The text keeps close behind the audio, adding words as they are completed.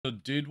The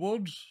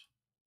Deadwood.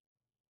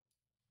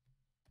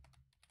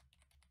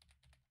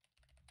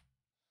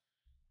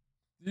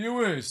 The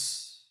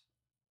US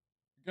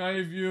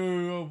gave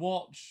you a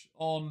watch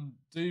on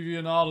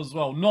DeviantArt as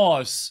well.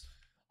 Nice.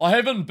 I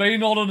haven't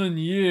been on it in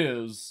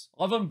years.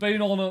 I haven't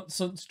been on it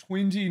since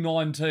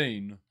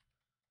 2019.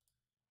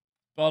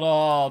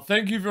 But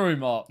thank you very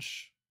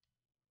much.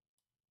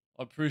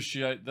 I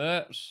appreciate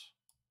that.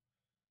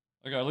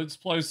 Okay, let's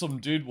play some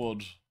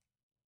Deadwood.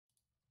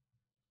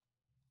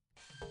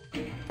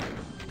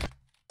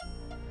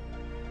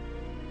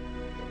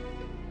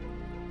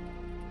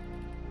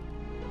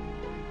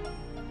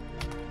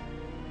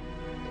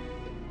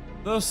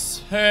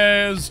 This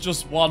has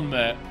just one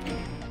map.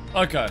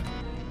 Okay.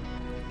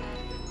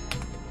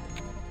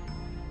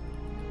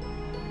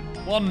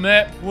 One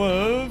map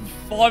with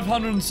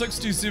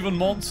 567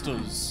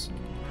 monsters.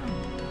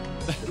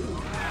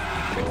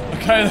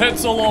 Okay,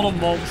 that's a lot of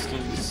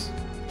monsters.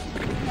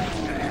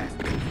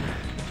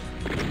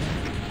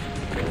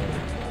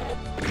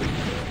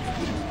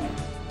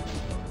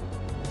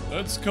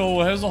 That's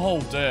cool, it has a whole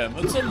dam.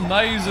 It's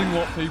amazing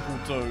what people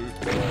do.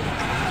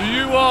 Do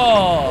you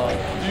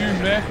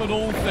map it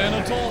all,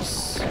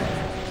 Thanatos?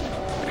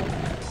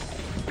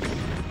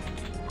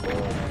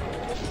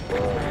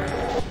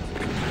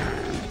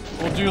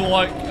 Or do you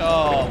like,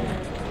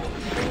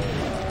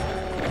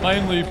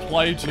 mainly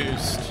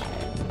playtest?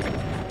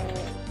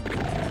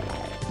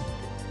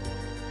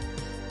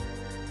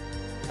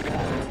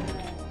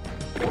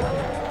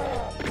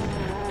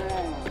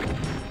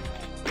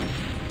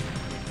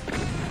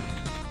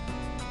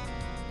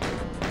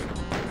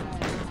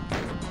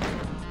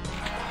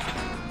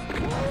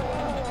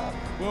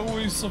 Will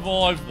we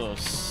survive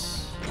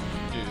this?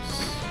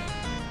 Yes.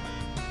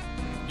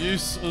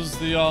 Yes is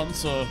the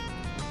answer.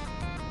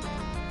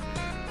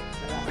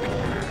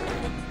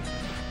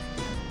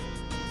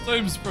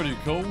 Seems pretty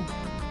cool.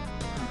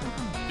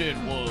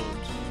 Deadwood.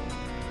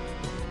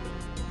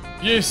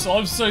 Yes,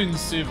 I've seen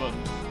 7.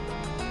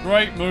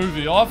 Great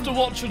movie. I have to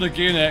watch it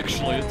again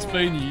actually, it's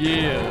been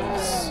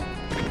years.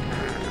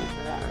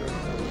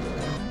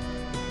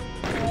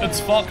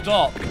 It's fucked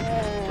up.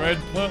 Brad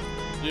Pitt,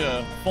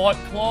 yeah. Fight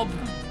Club.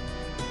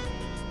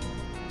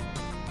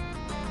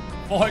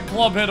 Fight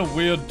Club had a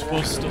weird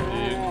twist at the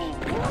end.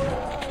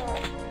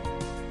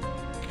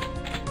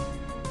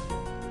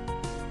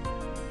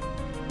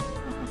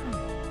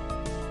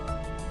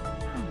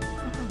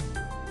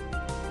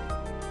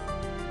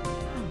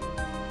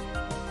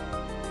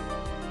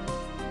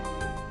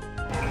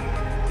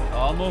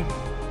 Armor.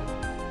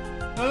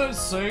 You know that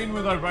scene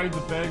where they raid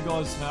the bad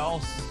guy's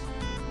house?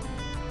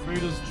 Read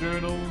his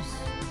journals?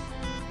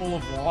 Full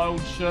of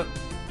wild shit?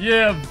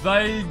 Yeah,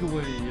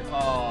 vaguely,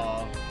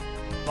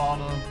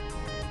 Vanna.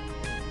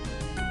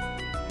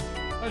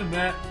 Wait a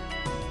minute.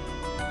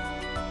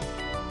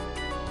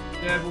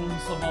 Dabble in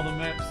some other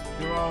maps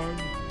of your own.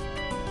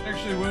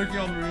 Actually working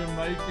on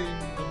remaking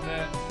the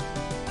map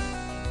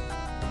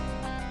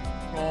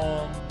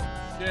from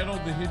Shadow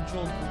the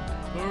Hedgehog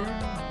Doom.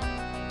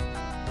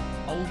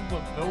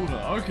 Ultimate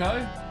Builder, okay.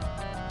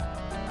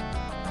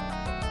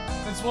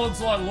 That's what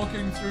it's like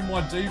looking through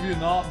my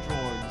DeviantArt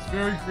drawings.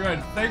 Very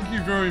creative. Thank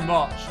you very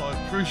much. I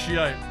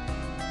appreciate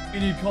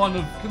any kind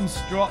of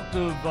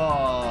constructive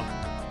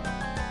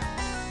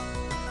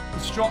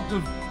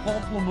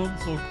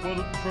compliments or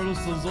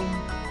criticism.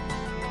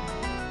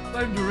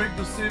 Same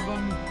director,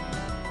 7.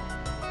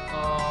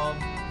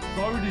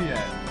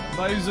 Zodiac.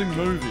 Amazing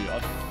movie. I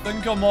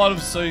think I might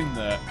have seen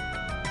that.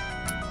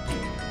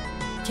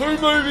 2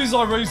 movies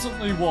I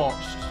recently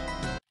watched.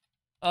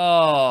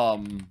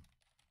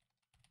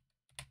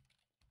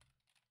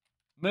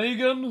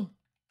 Megan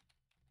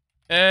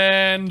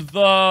and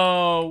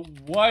The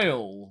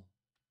Whale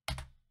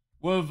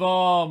with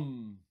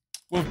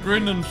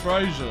Brendan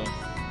Fraser.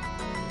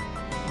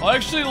 I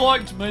actually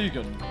liked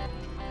Megan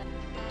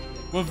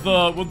with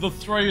the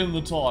 3 in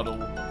the title.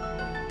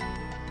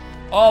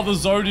 Oh, the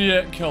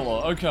Zodiac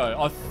Killer. Okay,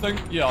 I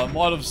think, yeah, I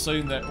might have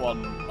seen that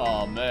one,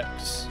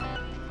 Max.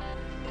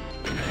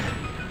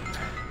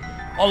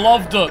 I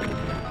loved it.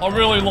 I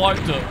really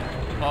liked it.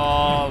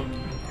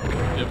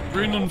 Yeah,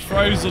 Brendan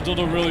Fraser did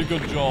a really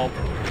good job.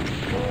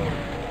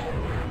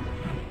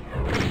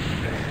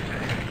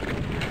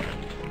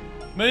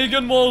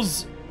 Megan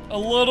was a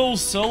little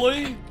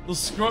silly. The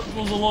script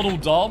was a little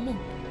dumb.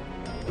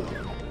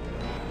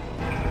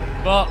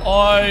 But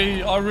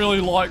I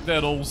really liked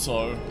that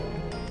also.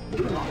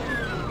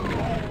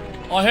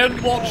 I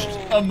hadn't watched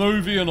a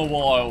movie in a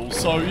while,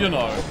 so, you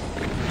know.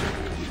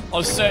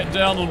 I sat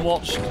down and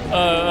watched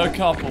a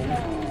couple.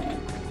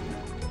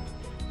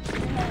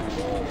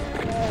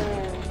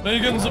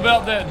 Megan's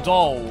about that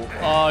doll.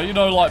 You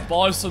know, like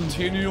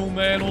Bicentennial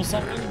Man or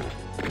something.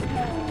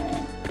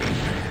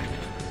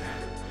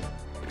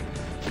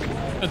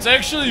 It's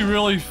actually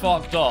really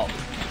fucked up.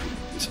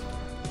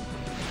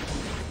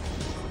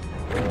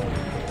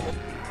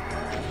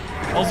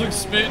 I was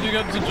expecting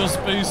it to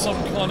just be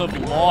some kind of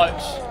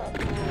light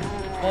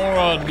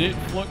horror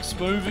Netflix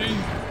movie.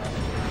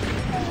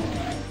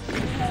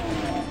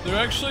 There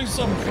are actually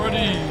some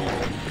pretty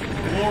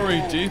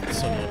gory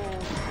deaths in it.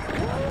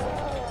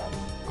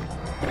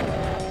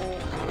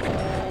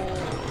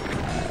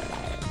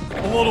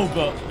 A little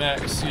bit,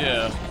 Max,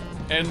 yeah.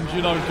 And,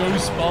 you know,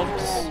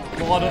 Goosebumps,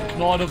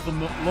 Night of the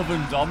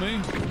Living Dummy.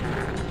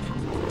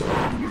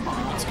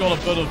 It's got a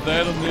bit of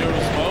that in there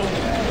as well.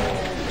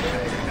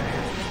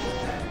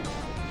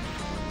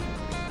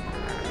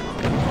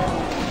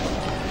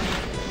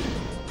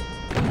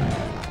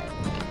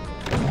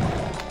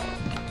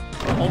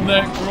 On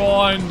that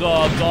grind,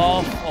 Darth,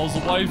 I was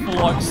away for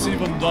like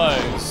 7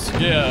 days.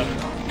 Yeah.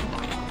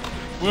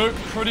 Work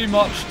pretty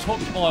much took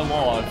my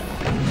life.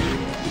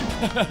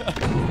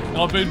 And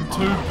I've been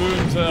too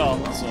burnt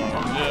out, so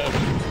yeah.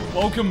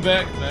 Welcome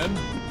back, man.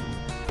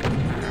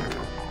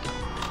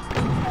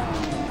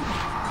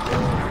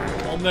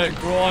 On that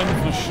grind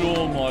for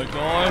sure, my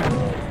guy.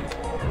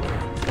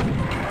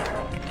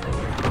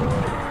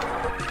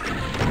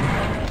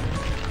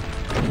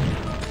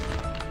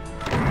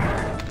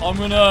 I'm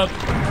gonna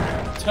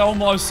tell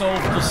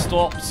myself to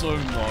stop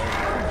soon, though.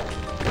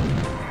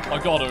 I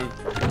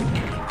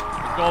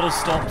gotta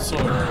stop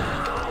soon.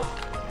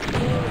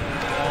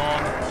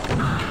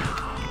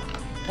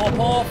 Pop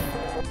off!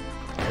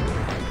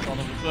 Son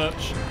of a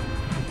bitch.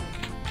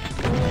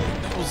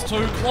 That was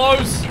too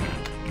close!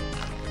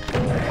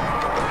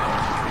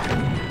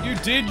 You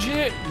did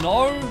yet?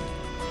 No?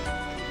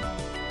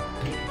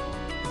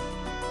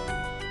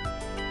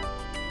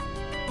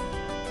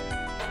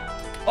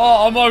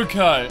 Oh, I'm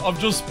okay. I've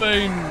just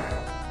been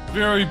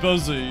very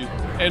busy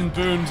and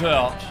burnt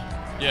out.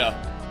 Yeah.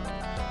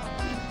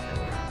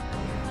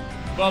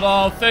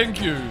 But, thank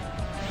you.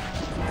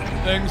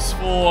 Thanks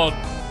for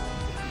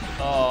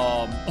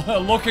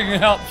looking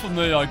out for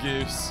me, I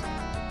guess.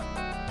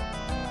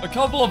 A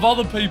couple of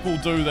other people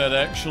do that,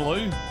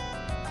 actually.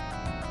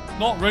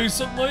 Not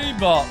recently,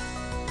 but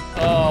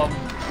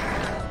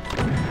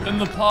in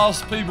the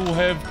past people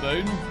have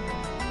been.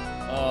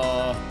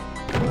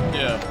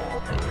 Yeah.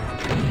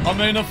 I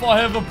mean, if I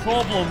have a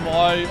problem,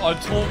 I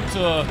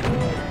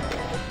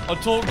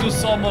talk to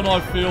someone I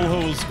feel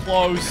who is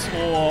close,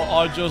 or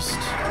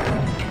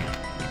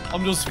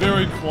I'm just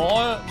very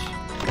quiet.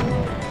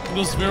 I'm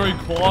just very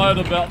quiet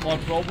about my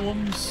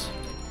problems.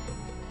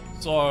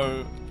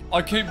 So,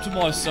 I keep to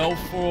myself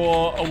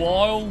for a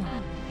while,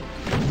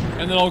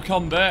 and then I'll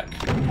come back.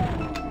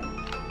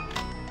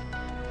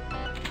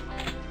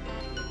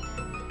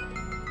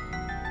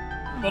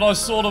 But I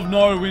sort of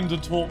know when to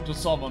talk to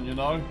someone, you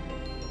know?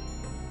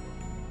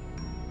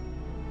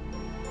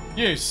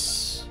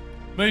 Yes,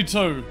 me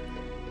too.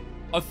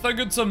 I think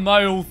it's a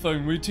male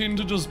thing. We tend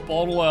to just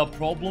bottle our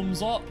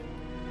problems up.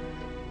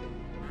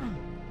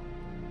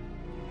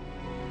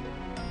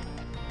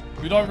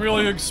 We don't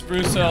really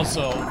express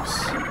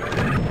ourselves.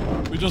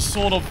 We just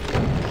sort of...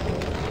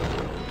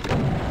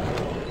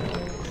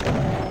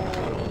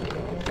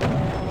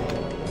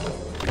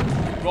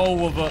 roll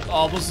with it.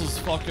 Oh, this is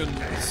fucking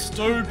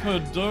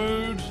stupid,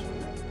 dude.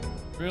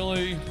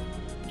 Really?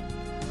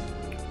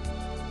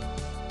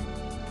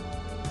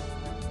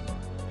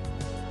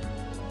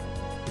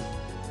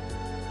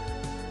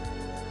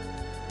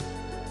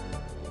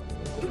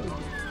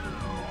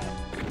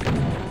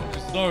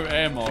 There's no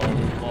ammo,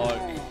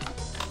 like...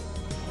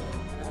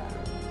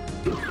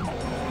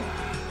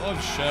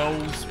 5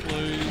 shells,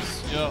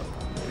 please. Yep.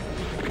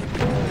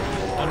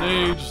 I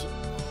need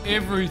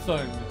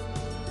everything.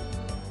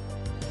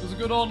 There's a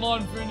good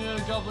online friend here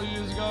a couple of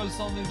years ago.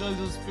 Something does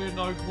just spare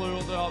no clue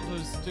what they're up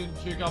to.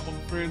 Check up on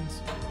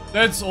friends.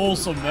 That's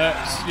awesome,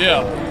 Max.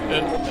 Yeah,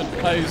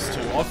 it pays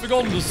to. I've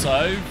forgotten to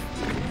save.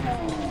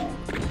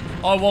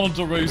 I wanted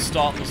to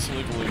restart this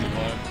level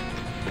anyway.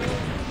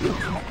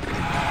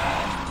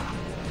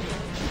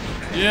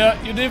 Yeah,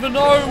 you never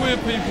know where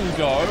people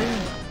go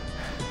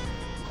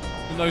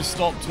when they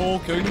stop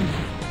talking.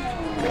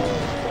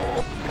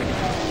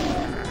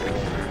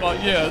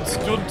 But yeah, it's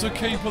good to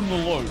keep in the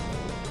loop.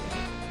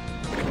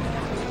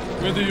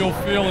 Whether you're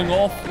feeling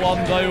off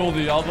one day or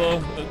the other,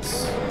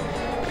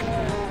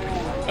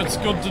 it's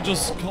good to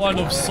just kind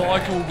of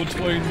cycle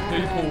between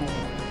people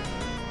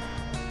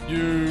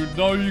you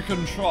know you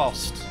can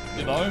trust,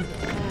 you know?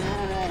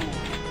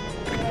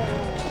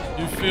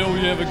 You feel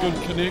you have a good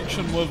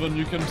connection with, and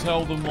you can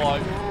tell them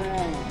like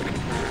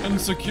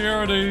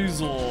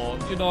insecurities or,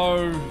 you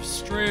know,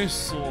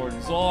 stress or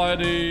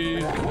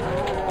anxiety,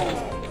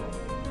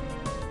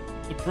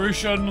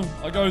 depression.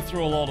 I go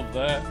through a lot of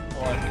that,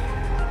 like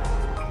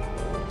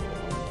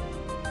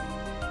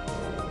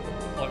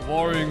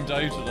worrying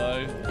day to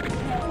day.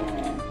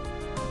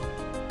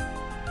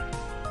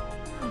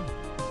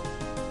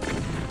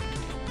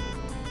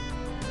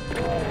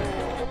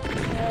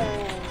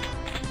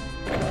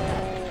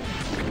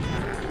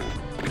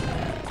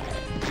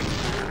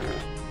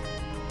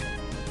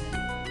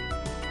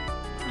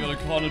 You gotta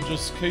kind of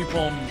just keep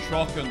on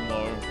trucking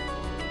though.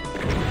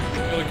 You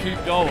gotta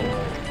keep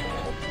going.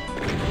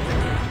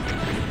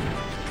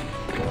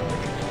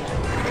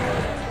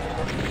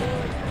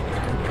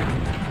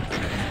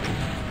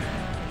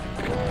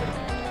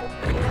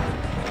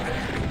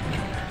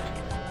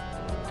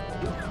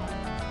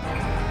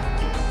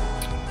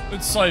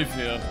 Let's save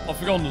here. I've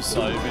forgotten to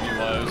save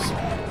anyways.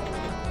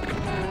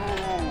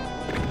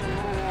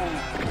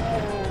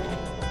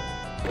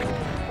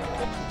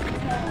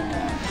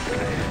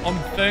 I'm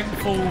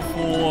thankful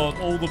for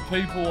all the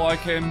people I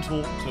can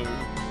talk to.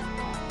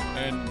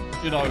 And,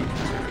 you know,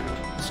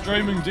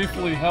 streaming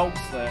definitely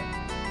helps that.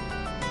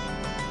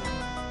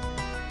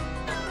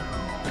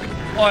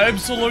 I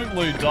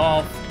absolutely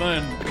daft,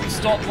 man.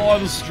 Stop by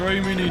the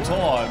stream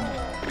anytime.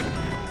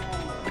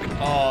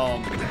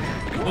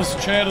 This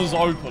chat is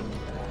open.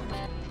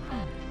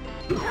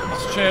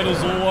 This chat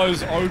is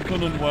always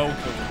open and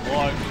welcome.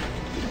 Like,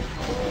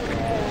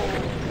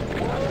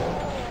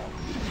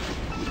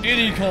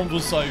 any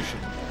conversation.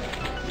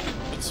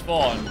 It's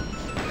fine.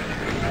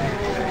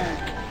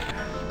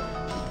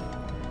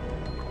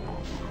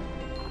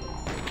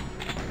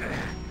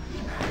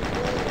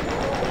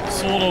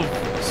 Sort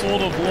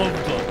of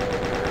lived it.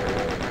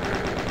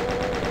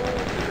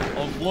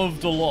 I've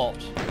lived a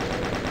lot. So,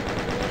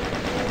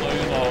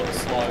 you know,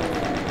 it's like,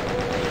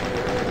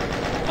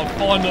 I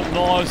find it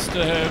nice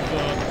to have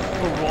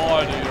a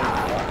variety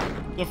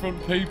of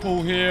different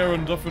people here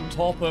and different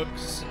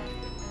topics.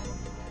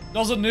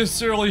 Doesn't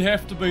necessarily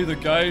have to be the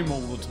game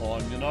all the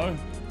time, you know?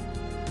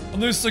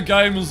 Unless the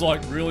game is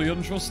like really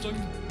interesting.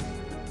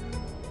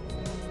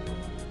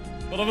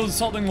 But if it's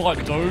something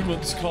like Doom,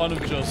 it's kind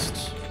of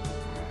just...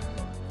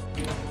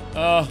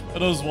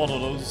 it is what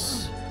it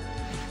is.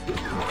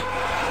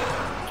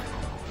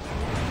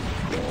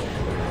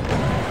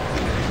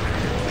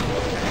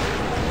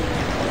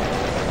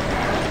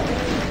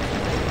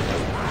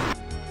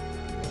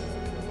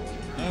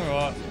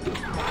 Alright.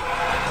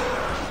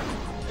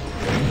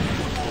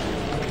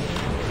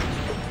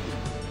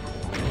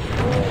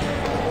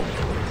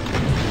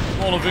 A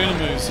lot of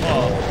enemies,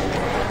 huh?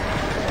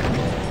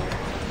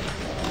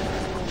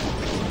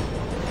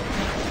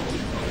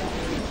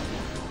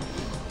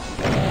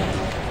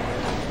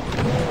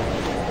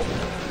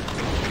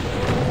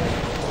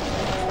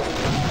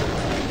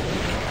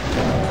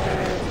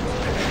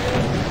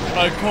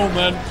 Alright, cool,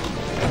 man.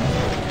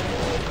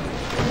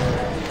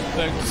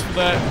 Thanks for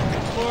that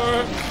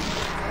work.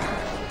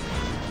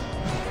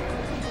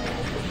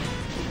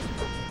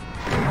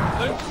 I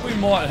think we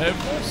might have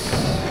this.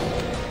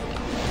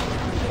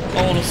 I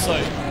want to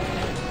say,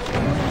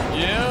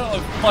 yeah,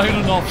 I've played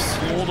enough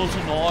Slaughter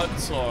tonight,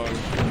 so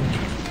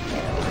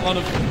kind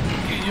of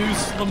get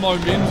used to the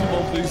momentum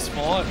of these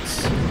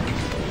fights.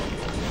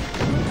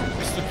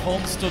 Just the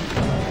constant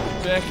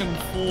back and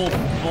forth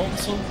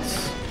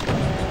nonsense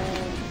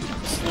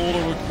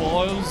Slaughter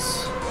requires.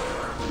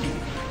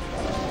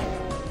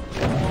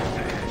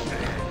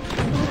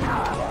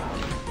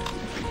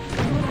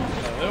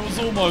 Okay, that was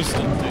almost a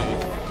death.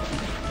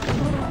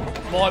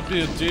 Might be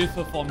a death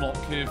if I'm not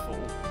careful.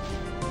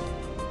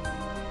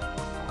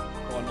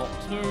 Try not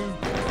to.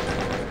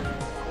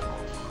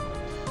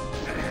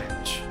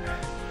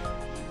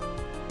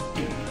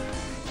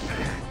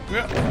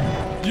 Yeah.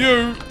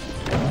 You!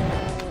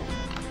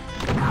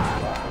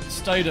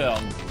 Stay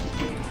down.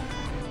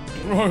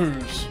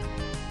 Rude.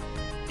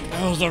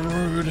 That was a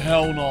rude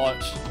Hell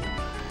Knight.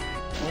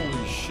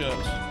 Holy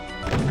shit.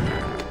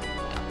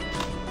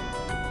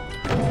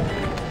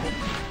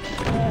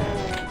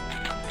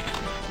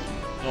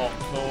 Not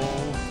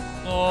cool.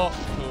 Not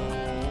cool.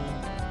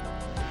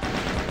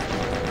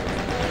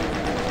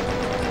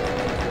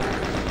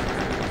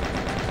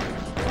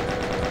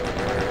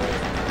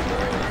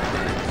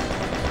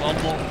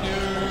 Unlock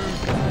you.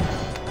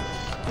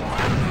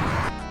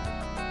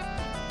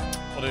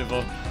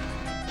 Whatever.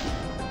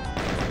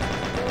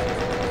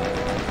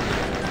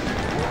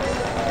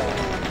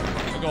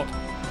 I got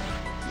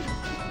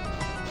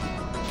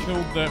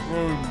killed that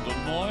room,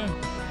 didn't I?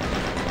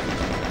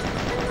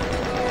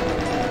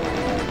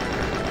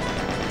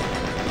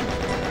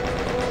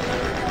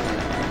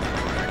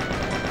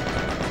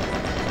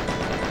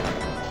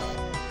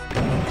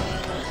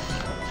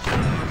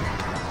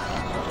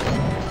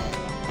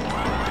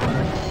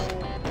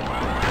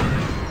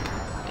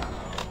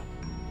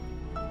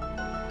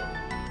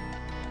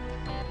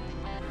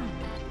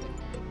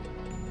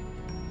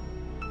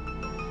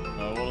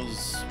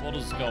 What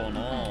is going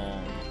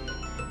on?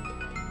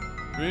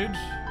 Red?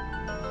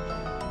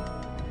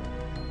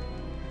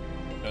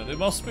 Okay, there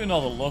must be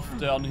another lift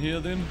down here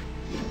then.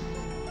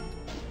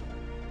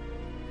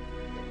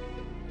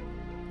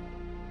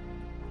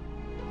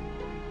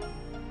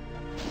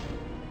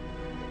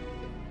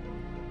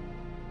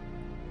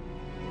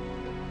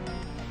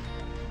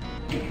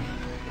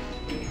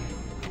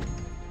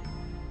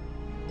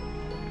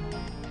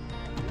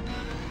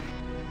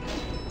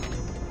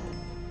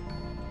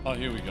 Oh,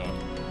 here we go.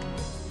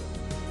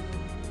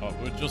 Oh,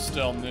 we're just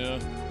down there.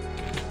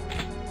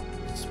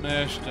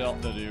 Smashed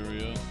out that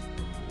area.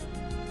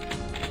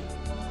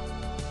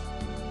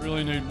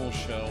 Really need more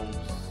shells.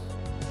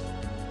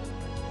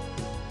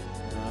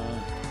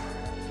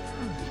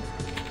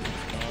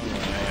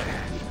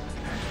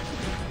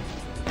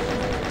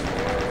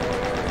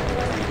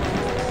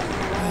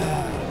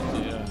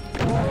 Yeah.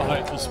 I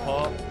hate this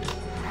part.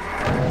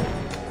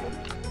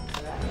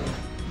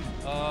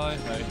 I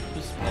hate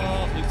this part.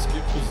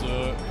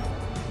 Berserk.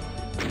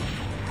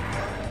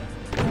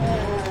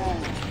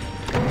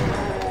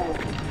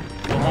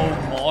 The whole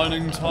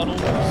mining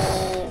tunnels.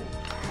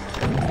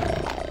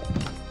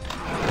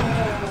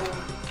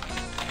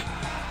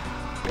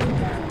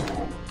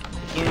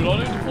 Dude, I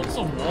need to put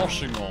some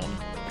washing on.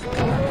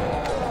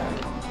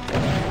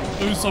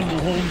 Do some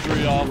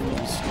laundry after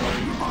the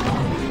stream.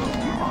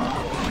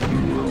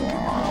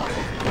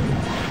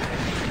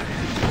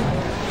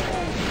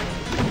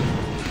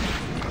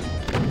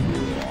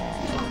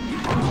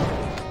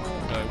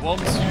 Okay,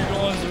 once you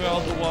guys are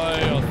out of the way,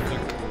 I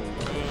think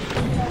we're good.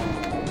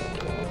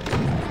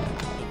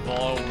 The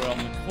vial around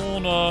the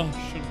corner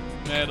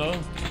shouldn't matter.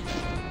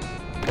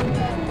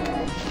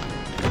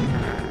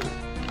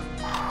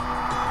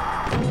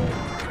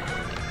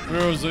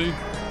 Where is he?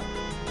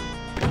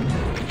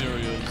 There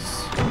he is.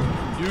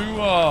 You,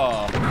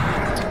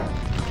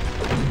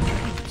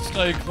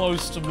 stay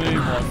close to me,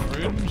 my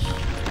friend.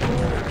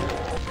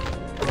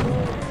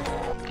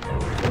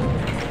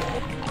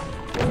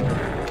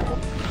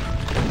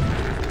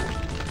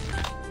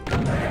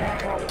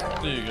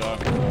 There you go.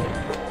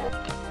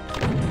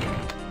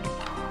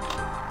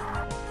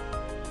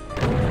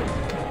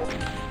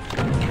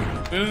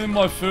 Better than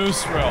my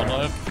first round, I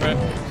have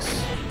practice.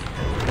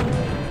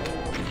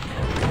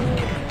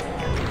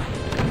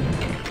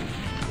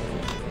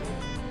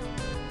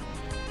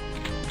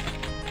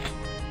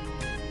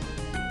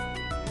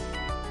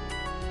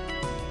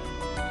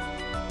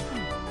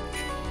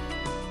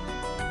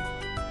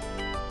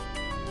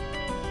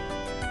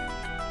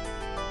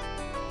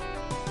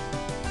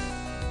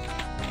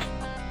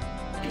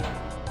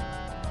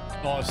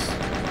 Nice.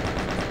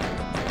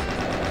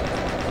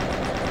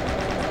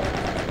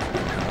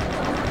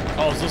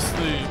 Oh, is this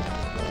the...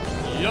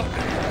 Yep.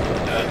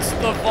 That's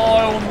the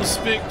vial and the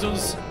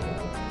spectres.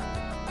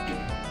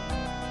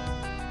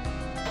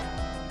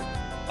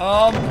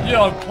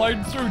 Yeah, I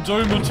played through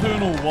Doom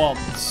Eternal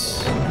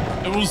once.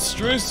 It was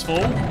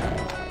stressful.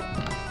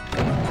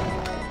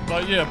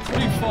 But yeah,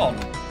 pretty fun.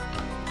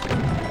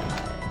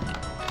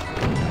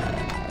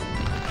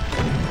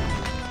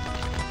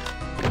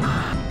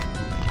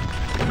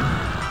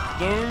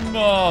 Doom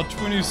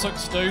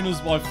 2016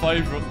 is my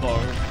favourite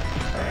though.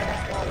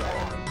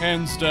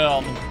 Hands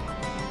down.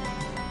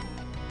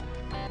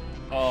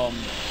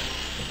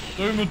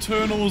 Doom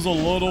Eternal is a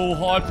little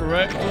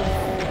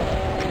hyperactive.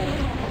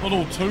 A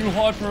little too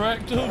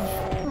hyperactive.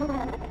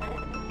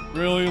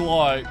 Really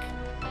like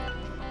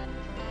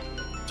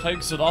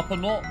takes it up a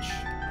notch.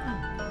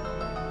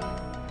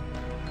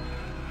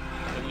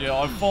 But yeah,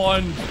 I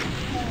find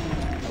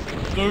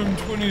Doom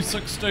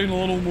 2016 a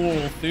little more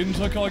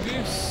authentic, I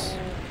guess.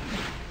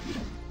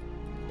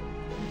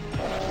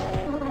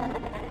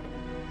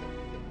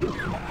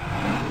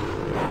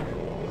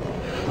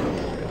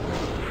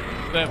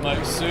 That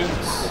makes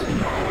sense.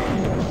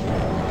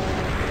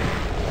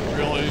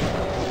 Really.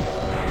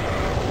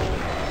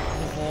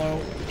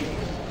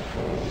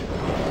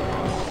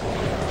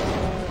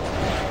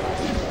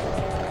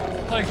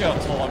 Take our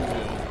time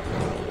here.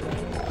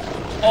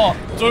 Oh,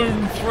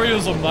 Doom 3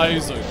 is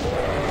amazing.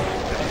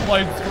 I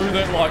played through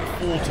that like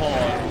 4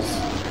 times.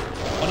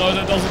 I know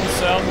that doesn't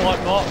sound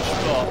like much,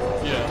 but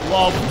yeah,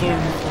 love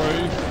Doom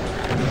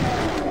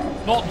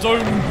 3. Not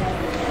Doom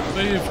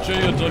BFG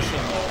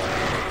edition though.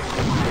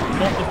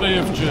 Not the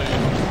BFG.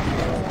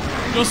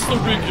 Just the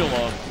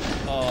regular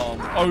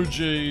OG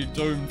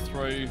Doom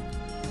 3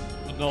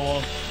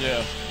 vanilla,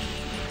 yeah.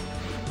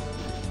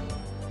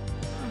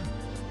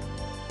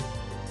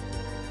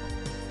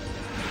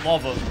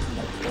 Love it.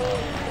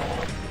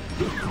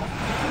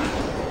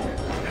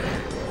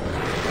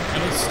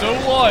 And it's still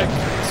like,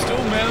 it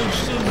still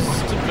manages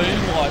to be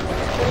like a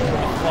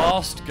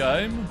fast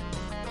game,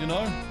 you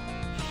know?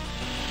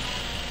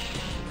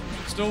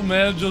 Still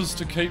manages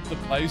to keep the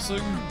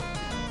pacing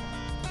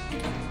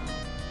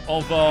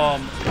of a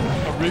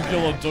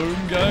regular Doom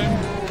game,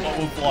 but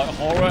with like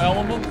horror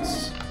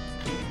elements.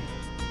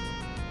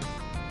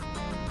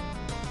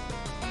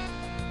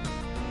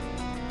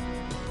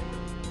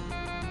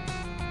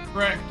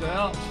 Cracked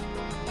out.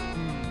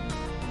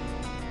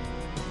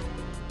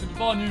 Need to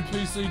buy a new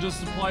PC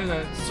just to play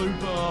that,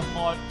 super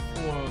hype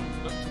for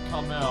it to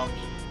come out.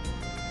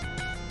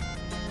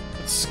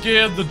 It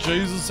scared the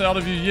Jesus out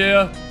of you,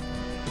 yeah.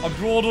 I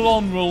brought it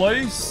on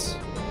release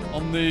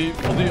on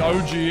for the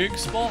OG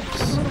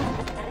Xbox,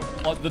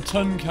 like the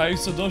tin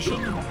case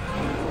edition.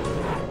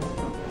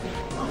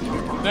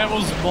 That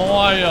was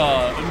my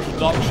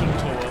introduction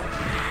to it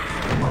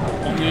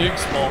on the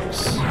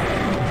Xbox.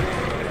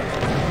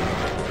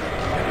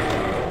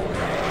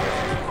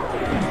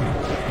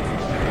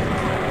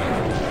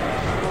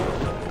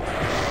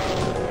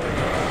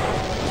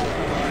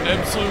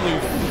 Absolutely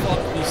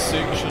fuck this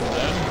section,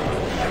 man.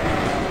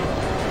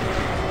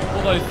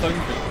 What are they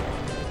thinking?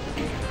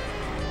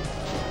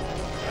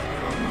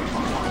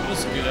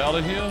 Just get out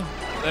of here.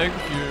 Thank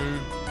you.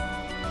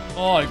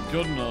 Oh my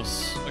goodness.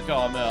 Okay,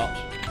 I'm out.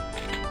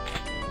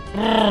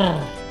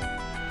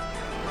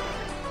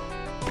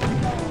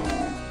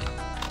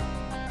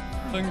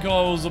 I think I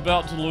was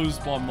about to lose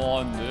my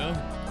mind there.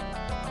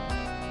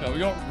 Okay, we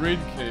got red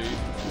key.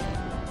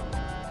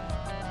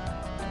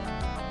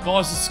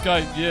 Nice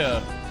escape,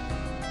 yeah.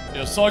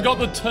 Yeah, so I got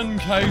the tin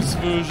case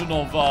version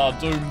of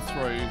Doom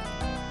 3.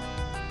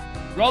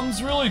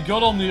 Runs really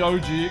good on the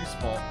OG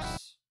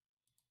Xbox.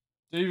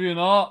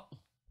 DeviantArt.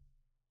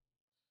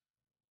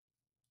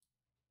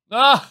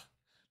 Ah!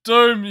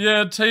 Doom,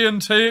 yeah,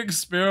 TNT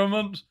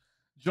experiment.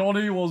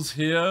 Johnny was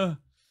here.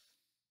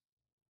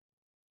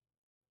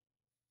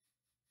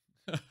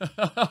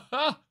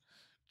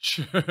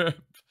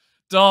 Chirp.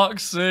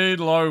 Darkseid,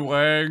 Low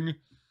Wang.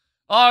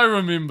 I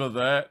remember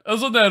that.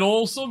 Isn't that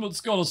awesome? It's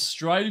got a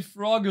strafe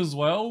rug as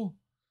well.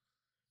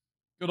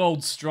 Good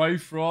old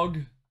strafe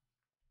rug.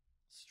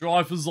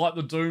 Strife is like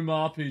the Doom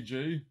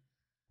RPG.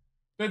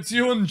 That's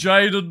you and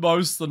Jaded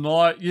most of the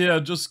night. Yeah,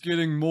 just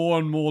getting more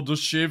and more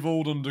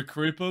disheveled and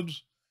decrepit.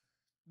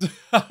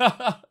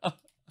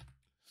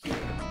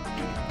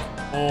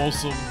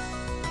 Awesome.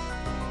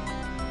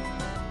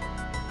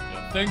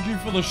 Yeah, thank you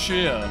for the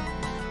share.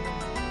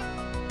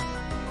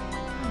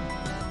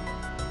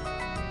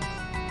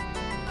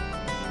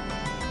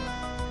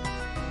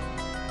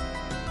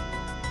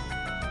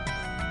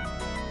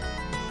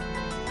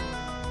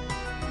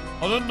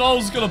 I didn't know it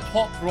was gonna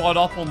pop right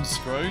up on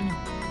screen.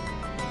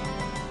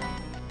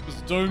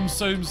 Because Doom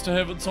seems to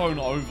have its own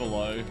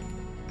overlay.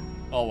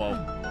 Oh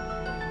well.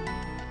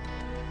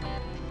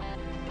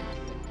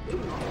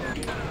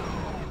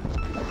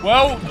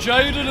 Well,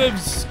 Jaded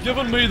has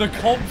given me the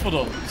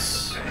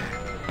confidence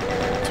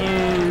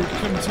to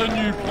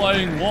continue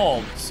playing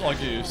WODs, I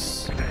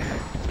guess.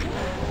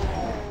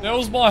 That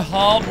was my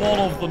hard one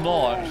of the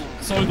night,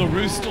 so the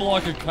rest are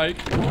like a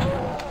cakewalk.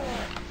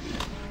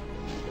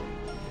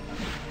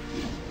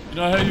 You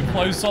know how you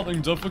play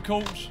something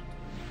difficult?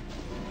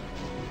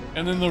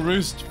 And then the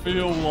rest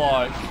feel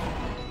like...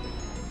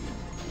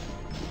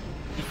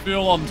 you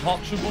feel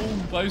untouchable,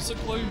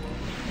 basically?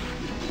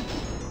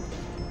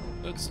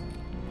 That's...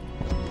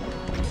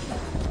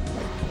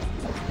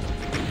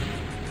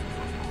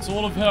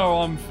 sort of how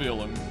I'm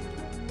feeling.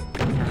 I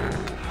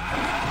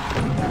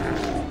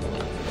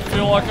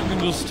feel like I can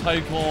just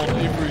take on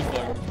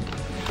everything.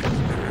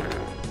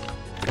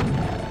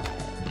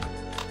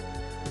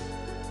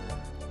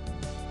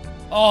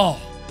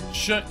 Oh,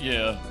 shit,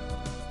 yeah.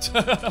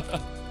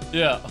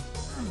 Yeah.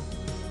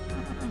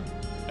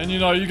 And you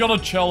know, you gotta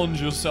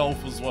challenge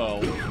yourself as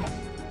well.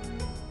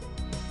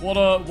 What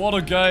a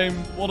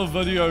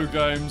video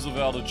game's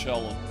without a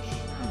challenge.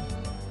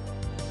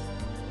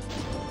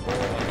 I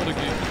gotta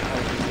get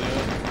over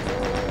there.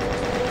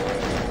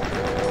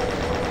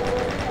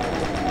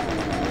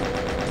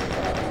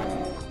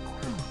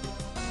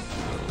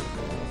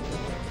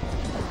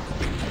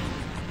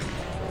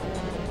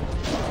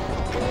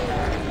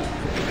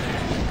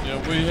 Yeah,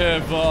 we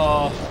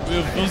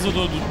have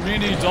visited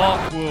many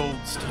dark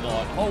worlds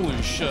tonight.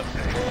 Holy shit.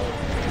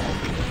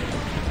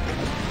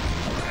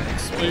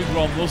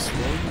 Speedrun this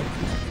one.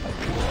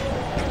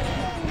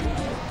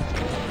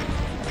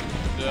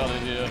 Get out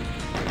of here.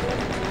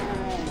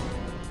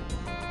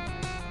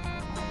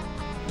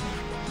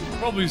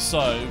 Probably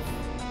save.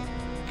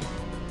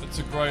 It's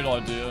a great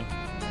idea.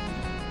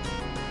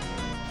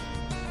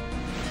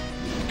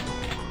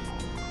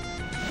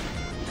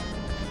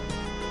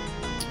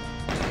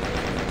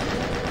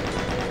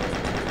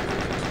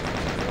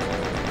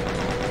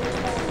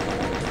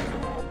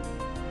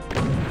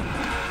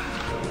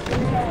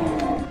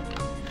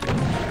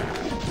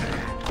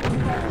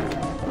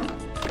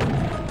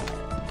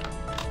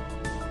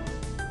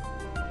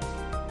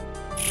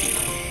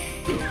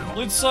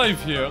 Let's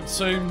save here. It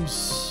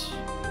seems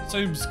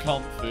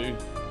comfy.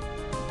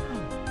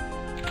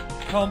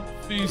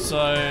 Comfy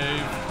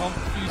save.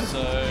 Comfy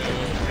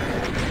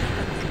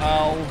save.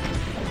 Ow.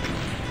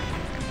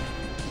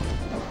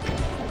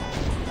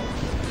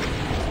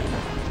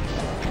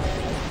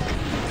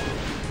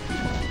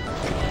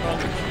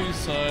 Comfy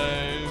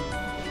save.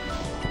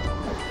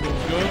 Feel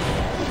good.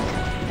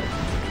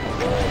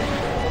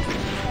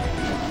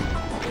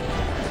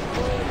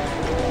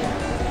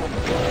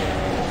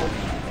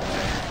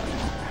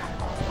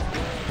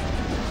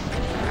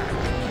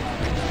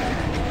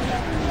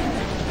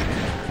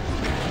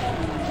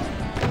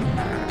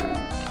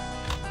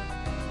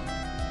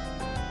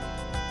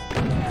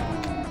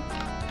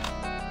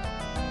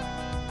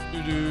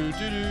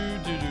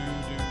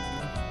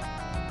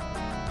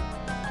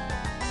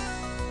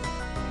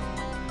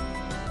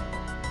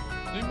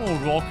 Need more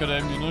rocket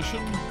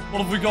ammunition.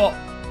 What have we got?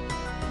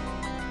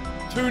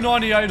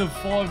 298 of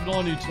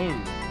 592.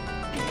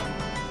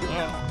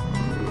 Yeah.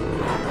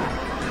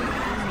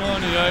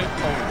 298. Oh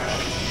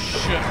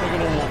shit, look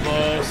at all of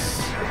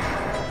this.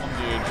 I'm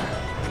dead.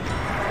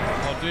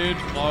 Am I dead?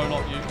 No,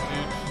 not yet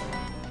dead.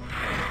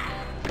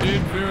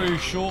 Dead very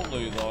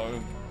shortly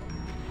though.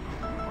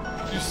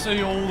 You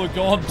see all the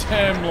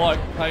goddamn, like,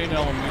 pain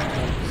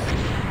elementals.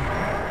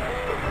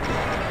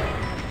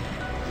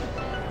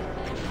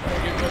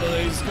 Get rid of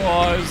these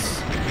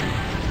guys.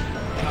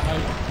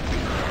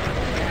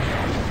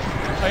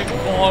 I hate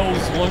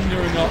files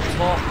lingering up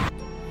top.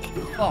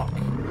 Fuck.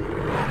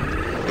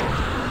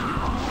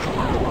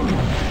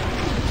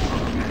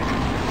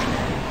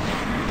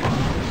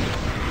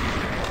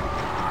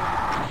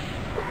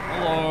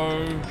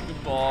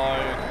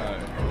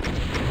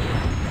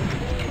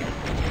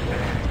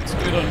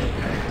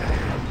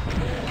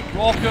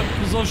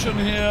 mission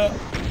here.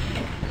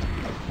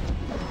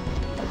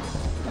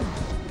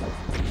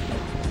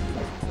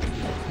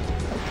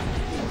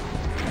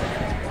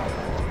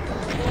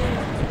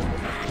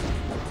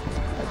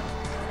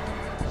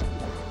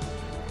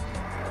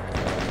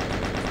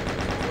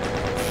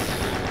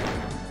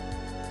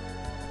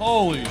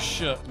 Holy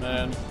shit,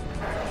 man.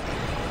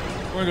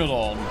 Bring it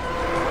on.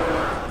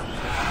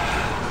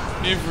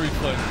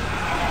 Everything.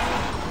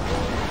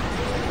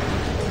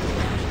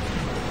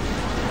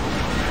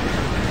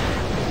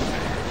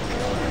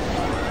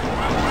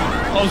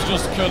 I was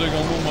just kidding,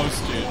 I'm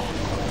almost dead.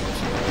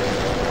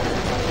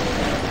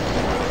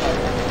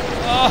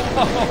 Oh,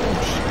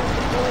 shit.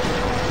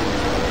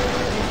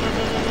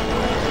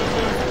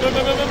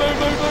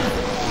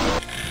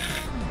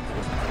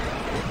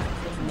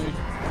 Move.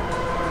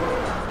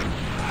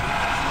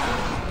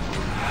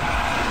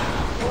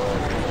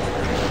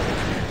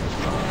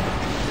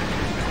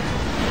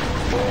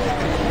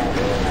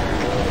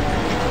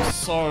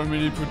 So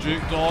many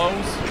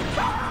projectiles.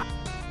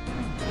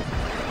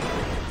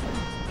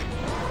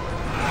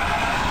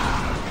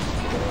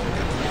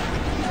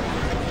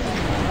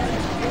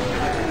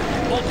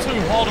 Not too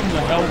hot in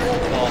the health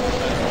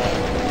department.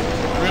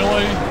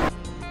 Really?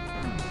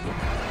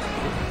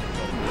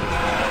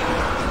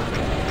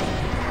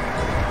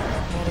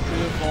 Gotta be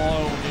a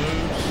vial,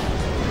 dude.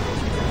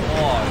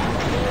 Why?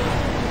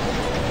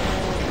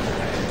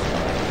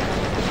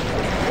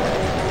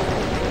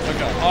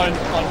 Okay, I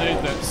need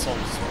that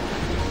sauce.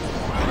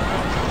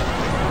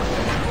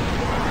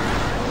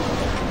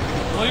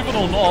 Believe it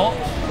or not,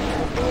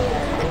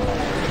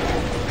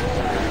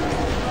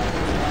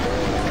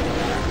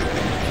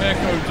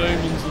 Caco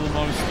demons are the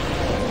most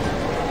annoying.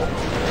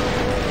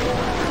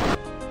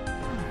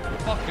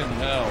 Fucking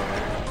hell.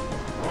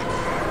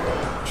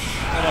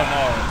 I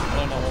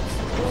don't know what's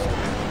supposed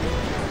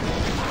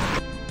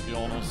to be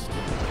honest.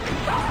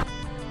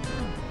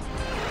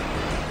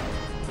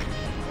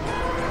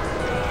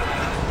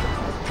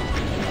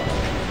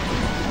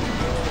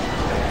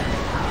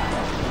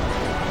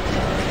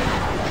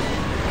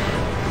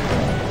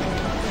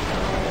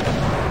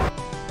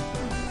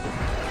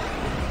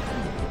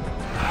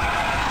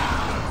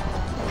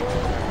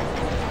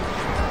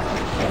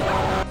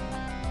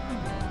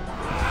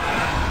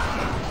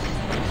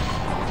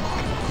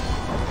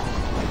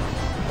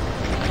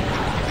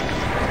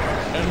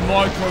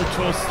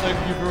 Microtus, thank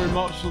you very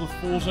much for the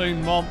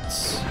 14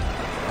 months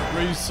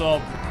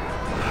resub.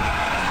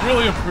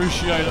 Really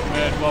appreciate it,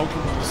 man.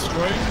 Welcome to the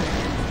stream.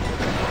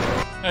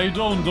 How you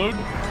doing, dude?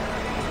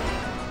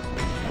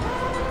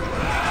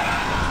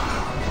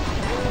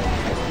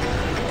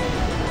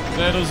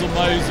 That is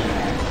amazing.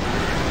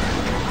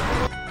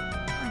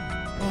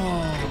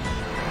 Oh,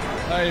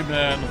 hey,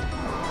 man.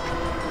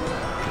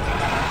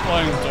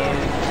 Playing Doom.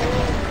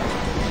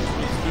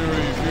 It's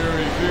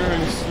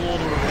very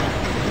slaughtery.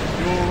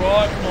 You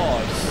alright?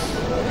 Nice.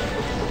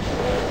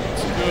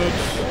 It's good.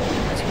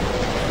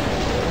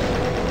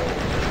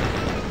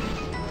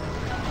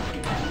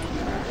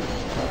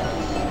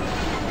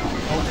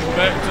 Welcome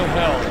back to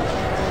hell.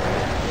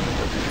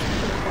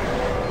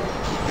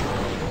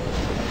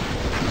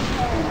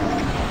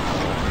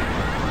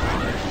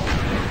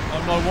 I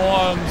don't know why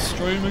I'm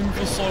streaming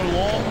for so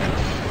long.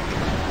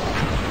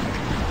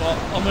 But,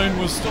 I mean,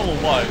 we're still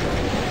awake.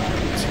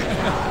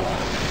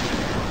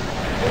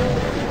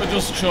 We're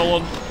just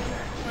chilling.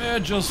 We're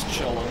just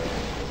chilling.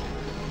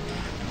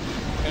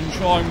 And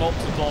trying not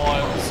to die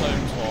at the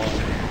same time.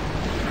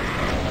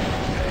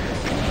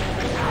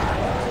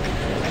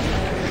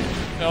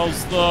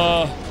 How's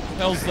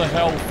the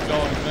health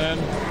going, man?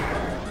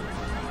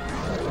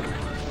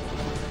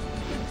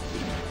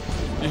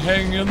 You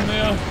hanging in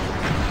there?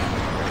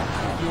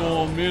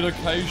 Your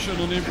medication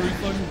and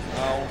everything?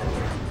 Ow.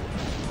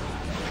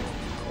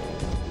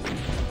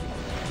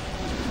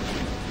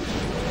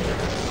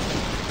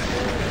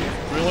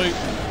 Really?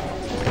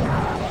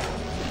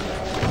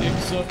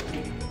 Exit.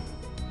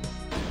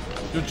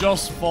 You're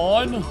just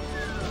fine?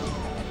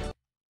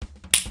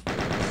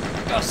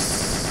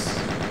 Yes!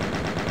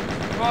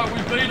 Right, we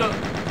beat it.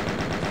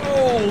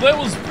 Oh, that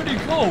was pretty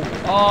cool.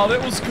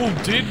 That was called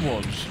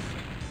Deadwood.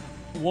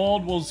 The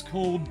world was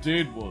called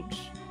Deadwood.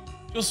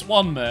 Just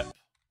one map.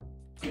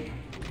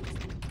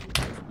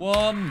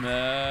 One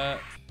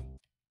map.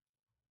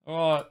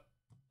 Alright,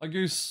 I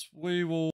guess we will...